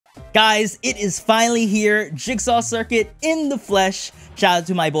Guys, it is finally here, Jigsaw Circuit in the flesh. Shout out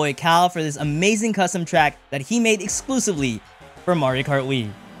to my boy Cal for this amazing custom track that he made exclusively for Mario Kart Wii.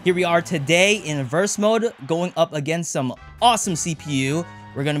 Here we are today in verse mode, going up against some awesome CPU.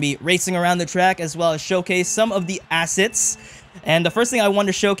 We're going to be racing around the track as well as showcase some of the assets. And the first thing I want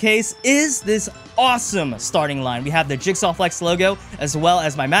to showcase is this awesome starting line. We have the JigsawFlex logo as well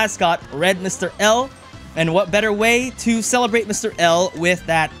as my mascot, Red Mr. L. And what better way to celebrate Mr. L with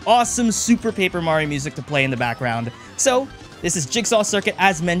that awesome Super Paper Mario music to play in the background. So, this is Jigsaw Circuit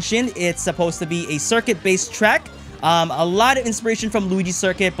as mentioned. It's supposed to be a circuit-based track. A lot of inspiration from Luigi's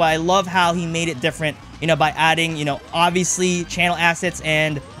Circuit, but I love how he made it different, by adding, obviously channel assets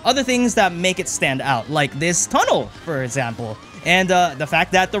and other things that make it stand out, like this tunnel, for example. And the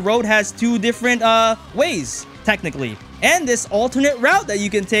fact that the road has two different ways, technically. And this alternate route that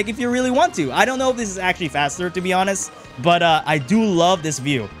you can take if you really want to. I don't know if this is actually faster, to be honest, but I do love this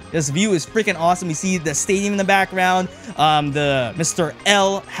view. This view is freaking awesome. You see the stadium in the background, the Mr.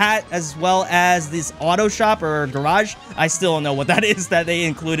 L hat, as well as this auto shop or garage. I still don't know what that is that they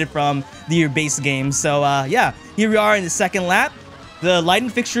included from the base game. So yeah, here we are in the second lap. The lighting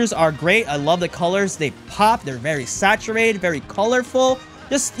fixtures are great. I love the colors. They pop. They're very saturated, very colorful.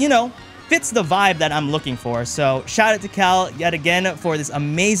 Just, fits the vibe that I'm looking for. So shout out to Cal yet again for this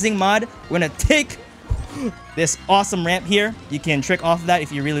amazing mod. We're gonna take this awesome ramp here. You can trick off of that if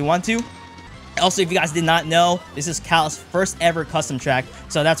you really want to. Also, if you guys did not know, this is Cal's first ever custom track,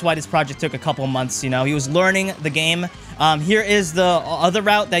 so that's why this project took a couple months. He was learning the game. Here is the other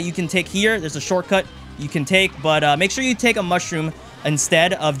route that you can take here. There's a shortcut you can take, but make sure you take a mushroom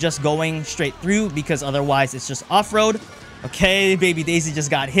instead of just going straight through, because otherwise it's just off-road. Okay, Baby Daisy just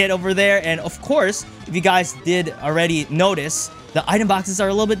got hit over there. And of course, if you guys did already notice, the item boxes are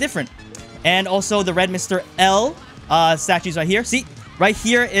a little bit different. And also the Red Mr. L statues right here. See, right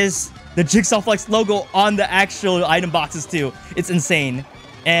here is the JigsawFlex logo on the actual item boxes too. It's insane.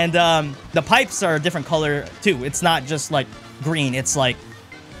 And the pipes are a different color too. It's not just like green. It's like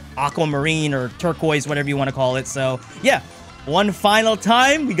aquamarine or turquoise, whatever you want to call it. So yeah, one final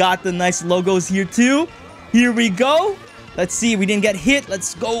time. We got the nice logos here too. Here we go. Let's see, we didn't get hit.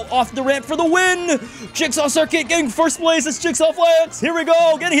 Let's go off the ramp for the win. Jigsaw Circuit getting first place. It's JigsawFlex. Here we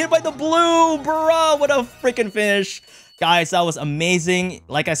go. Getting hit by the blue. Bruh, what a freaking finish. Guys, that was amazing.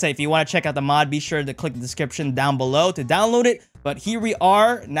 Like I said, if you want to check out the mod, be sure to click the description down below to download it. But here we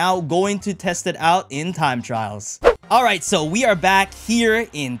are now going to test it out in time trials. All right, so we are back here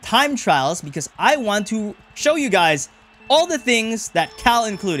in time trials because I want to show you guys all the things that Cal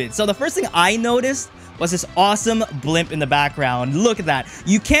included. So the first thing I noticed was this awesome blimp in the background. Look at that.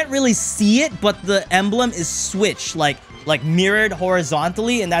 You can't really see it, but the emblem is switched, like mirrored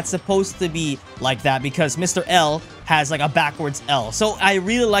horizontally, and that's supposed to be like that because Mr. L has like a backwards L. So I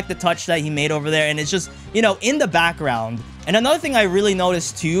really like the touch that he made over there, and it's just, in the background. And another thing I really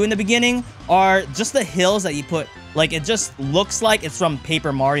noticed too in the beginning are just the hills that he put. Like, it just looks like it's from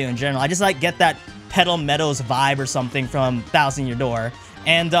Paper Mario in general. I just get that Petal Meadows vibe or something from Thousand Year Door.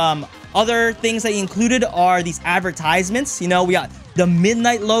 And other things that he included are these advertisements. We got the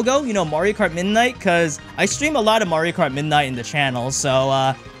Midnight logo, Mario Kart Midnight, because I stream a lot of Mario Kart Midnight in the channel. So,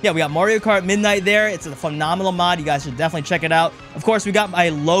 yeah, we got Mario Kart Midnight there. It's a phenomenal mod. You guys should definitely check it out. Of course, we got my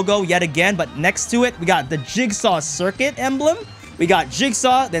logo yet again, but next to it, we got the Jigsaw Circuit emblem. We got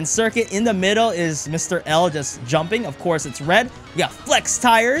Jigsaw, then Circuit. In the middle is Mr. L just jumping. Of course, it's red. We got Flex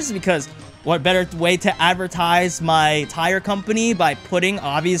tires, because what better way to advertise my tire company by putting,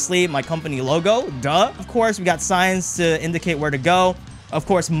 obviously, my company logo? Duh. Of course, we got signs to indicate where to go. Of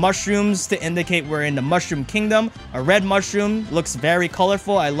course, mushrooms to indicate we're in the Mushroom Kingdom. A red mushroom looks very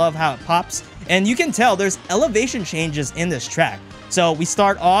colorful. I love how it pops. And you can tell there's elevation changes in this track. So we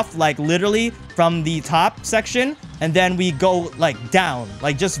start off literally from the top section, and then we go down,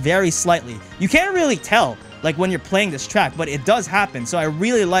 just very slightly. You can't really tell when you're playing this track, but it does happen. So I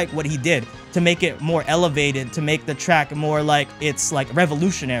really like what he did to make it more elevated, to make the track more it's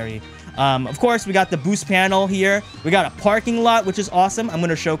revolutionary. Of course, we got the boost panel here. We got a parking lot, which is awesome. I'm going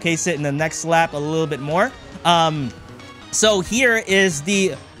to showcase it in the next lap a little bit more. So here is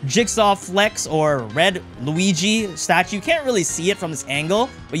the JigsawFlex or Red Luigi statue. You can't really see it from this angle,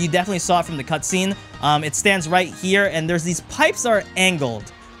 but you definitely saw it from the cutscene. It stands right here, and there's these pipes that are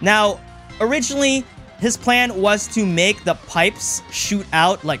angled. Now, originally, his plan was to make the pipes shoot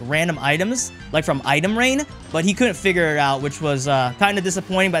out random items, from Item Rain, but he couldn't figure it out, which was kind of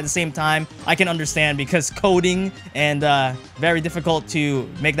disappointing, but at the same time, I can understand because coding and very difficult to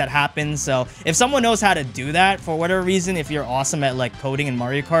make that happen. So if someone knows how to do that for whatever reason, if you're awesome at coding in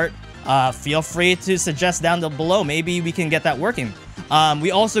Mario Kart, feel free to suggest down below. Maybe we can get that working.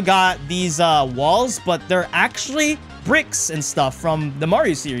 We also got these walls, but they're actually bricks and stuff from the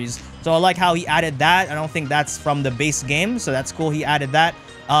Mario series. So I like how he added that. I don't think that's from the base game, so that's cool he added that.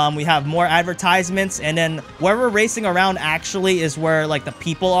 We have more advertisements, and then where we're racing around actually is where like the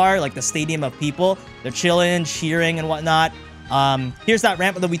people are, like the stadium of people. They're chilling, cheering, and whatnot. Here's that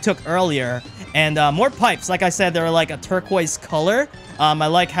ramp that we took earlier, and more pipes. Like I said, they're like a turquoise color. I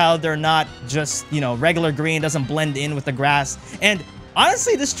like how they're not just, you know, regular green, doesn't blend in with the grass. And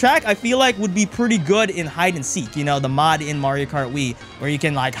honestly, this track I feel like would be pretty good in hide and seek, you know, the mod in Mario Kart Wii, where you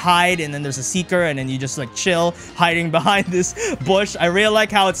can like hide and then there's a seeker and then you just like chill hiding behind this bush. I really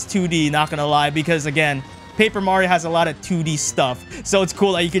like how it's 2D, not gonna lie, because again, Paper Mario has a lot of 2D stuff, so it's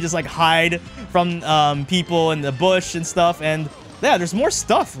cool that you can just like hide from people in the bush and stuff. And yeah, there's more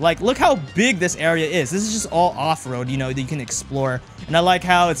stuff. Like, look how big this area is. This is just all off-road, you know, that you can explore. And I like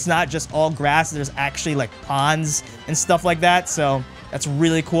how it's not just all grass. There's actually like ponds and stuff like that, so that's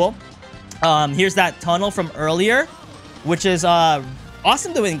really cool. Here's that tunnel from earlier, which is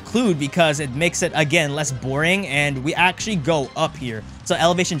awesome to include because it makes it, again, less boring, and we actually go up here. So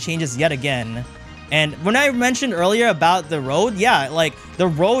elevation changes yet again. And when I mentioned earlier about the road, yeah, like the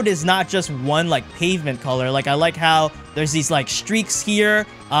road is not just one like pavement color. Like I like how there's these like streaks here.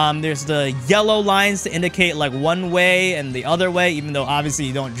 There's the yellow lines to indicate like one way and the other way, even though obviously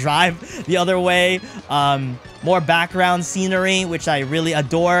you don't drive the other way. More background scenery, which I really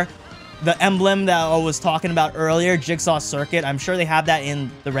adore. The emblem that I was talking about earlier, Jigsaw Circuit, I'm sure they have that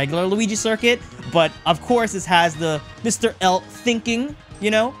in the regular Luigi circuit, but of course this has the Mr. L thinking,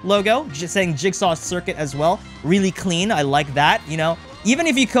 you know, logo, just saying Jigsaw Circuit as well. Really clean. I like that, you know. Even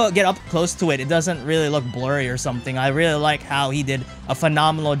if you get up close to it, it doesn't really look blurry or something. I really like how he did a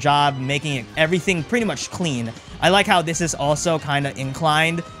phenomenal job making everything pretty much clean. I like how this is also kind of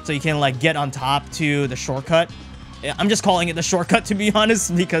inclined, so you can like get on top to the shortcut. I'm just calling it the shortcut, to be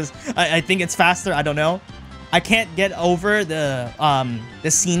honest, because I think it's faster. I don't know. I can't get over the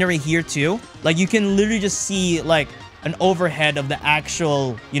scenery here too. Like you can literally just see like an overhead of the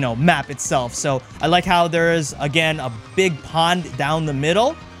actual, you know, map itself. So I like how there is, again, a big pond down the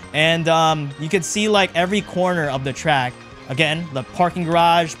middle, and you can see like every corner of the track. Again, the parking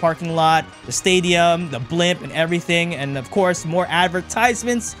garage, parking lot, the stadium, the blimp, and everything. And of course, more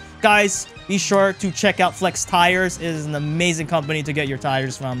advertisements. Guys, be sure to check out Flex Tires. It is an amazing company to get your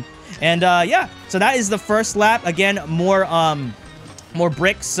tires from. And yeah, so that is the first lap. Again, more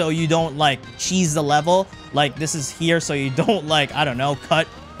bricks so you don't like cheese the level. Like this is here so you don't like, I don't know, cut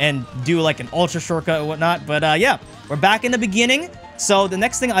and do like an ultra shortcut or whatnot. But yeah, we're back in the beginning. So the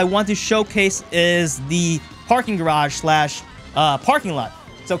next thing I want to showcase is the parking garage slash parking lot.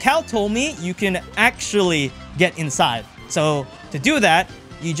 So Cal told me you can actually get inside. So to do that,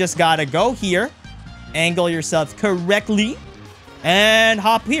 you just gotta go here, angle yourself correctly, and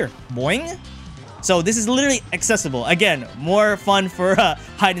hop here. Boing. So this is literally accessible. Again, more fun for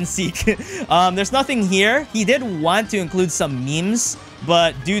hide and seek. There's nothing here. He did want to include some memes,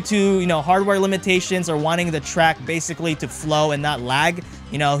 but due to, you know, hardware limitations or wanting the track basically to flow and not lag,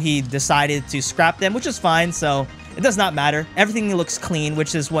 you know, he decided to scrap them, which is fine. So it does not matter. Everything looks clean,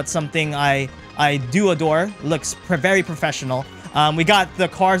 which is what something I do adore. Looks very professional. We got the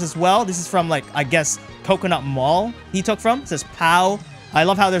cars as well. This is from like, I guess, Coconut Mall he took from. It says POW. I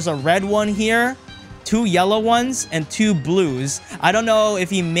love how there's a red one here, 2 yellow ones, and 2 blues. I don't know if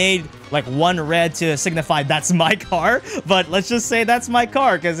he made like one red to signify that's my car, but let's just say that's my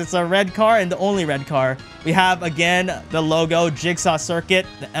car because it's a red car and the only red car. We have, again, the logo, Jigsaw Circuit,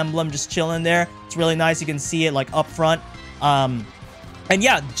 the emblem just chilling there. It's really nice. You can see it like up front. And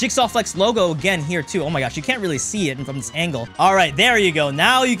yeah, JigsawFlex logo again here too. Oh my gosh, you can't really see it from this angle. All right, there you go.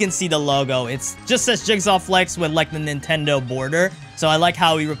 Now you can see the logo. It's just says JigsawFlex with like the Nintendo border. So I like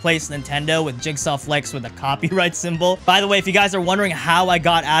how we replaced Nintendo with JigsawFlex with a copyright symbol. By the way, if you guys are wondering how I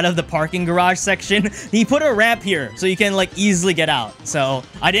got out of the parking garage section, he put a ramp here so you can like easily get out. So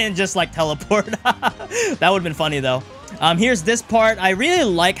I didn't just like teleport. That would have been funny though. Here's this part. I really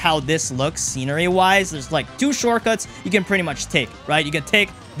like how this looks scenery-wise. There's like 2 shortcuts you can pretty much take, right? You can take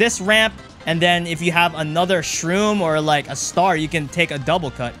this ramp, and then if you have another shroom or like a star, you can take a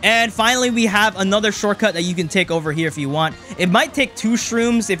double cut. And finally, we have another shortcut that you can take over here if you want. It might take 2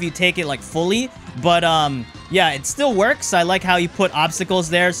 shrooms if you take it like fully, but yeah, it still works. I like how you put obstacles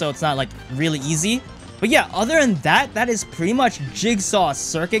there, so it's not like really easy. But yeah, other than that, that is pretty much Jigsaw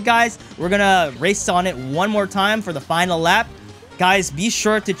Circuit, guys. We're gonna race on it one more time for the final lap. Guys, be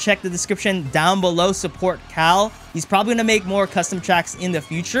sure to check the description down below. Support Cal. He's probably gonna make more custom tracks in the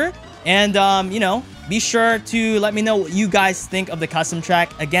future. And, you know, Be sure to let me know what you guys think of the custom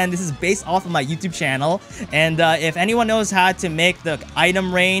track. Again, this is based off of my YouTube channel. And if anyone knows how to make the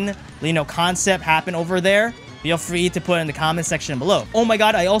item rain, concept happen over there, feel free to put it in the comment section below. Oh my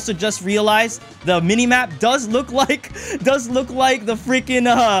god, I also just realized the minimap does look like the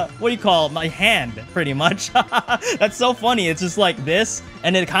freaking, what do you call it? My hand, pretty much. That's so funny. It's just like this,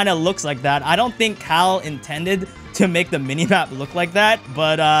 and it kind of looks like that. I don't think Cal intended to make the minimap look like that,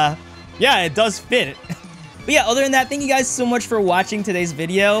 but yeah, it does fit. But yeah, other than that, thank you guys so much for watching today's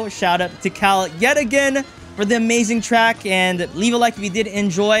video. Shout out to Cal yet again for the amazing track, and leave a like if you did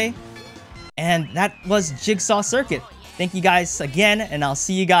enjoy. And that was Jigsaw Circuit. Thank you guys again, and I'll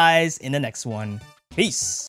see you guys in the next one. Peace.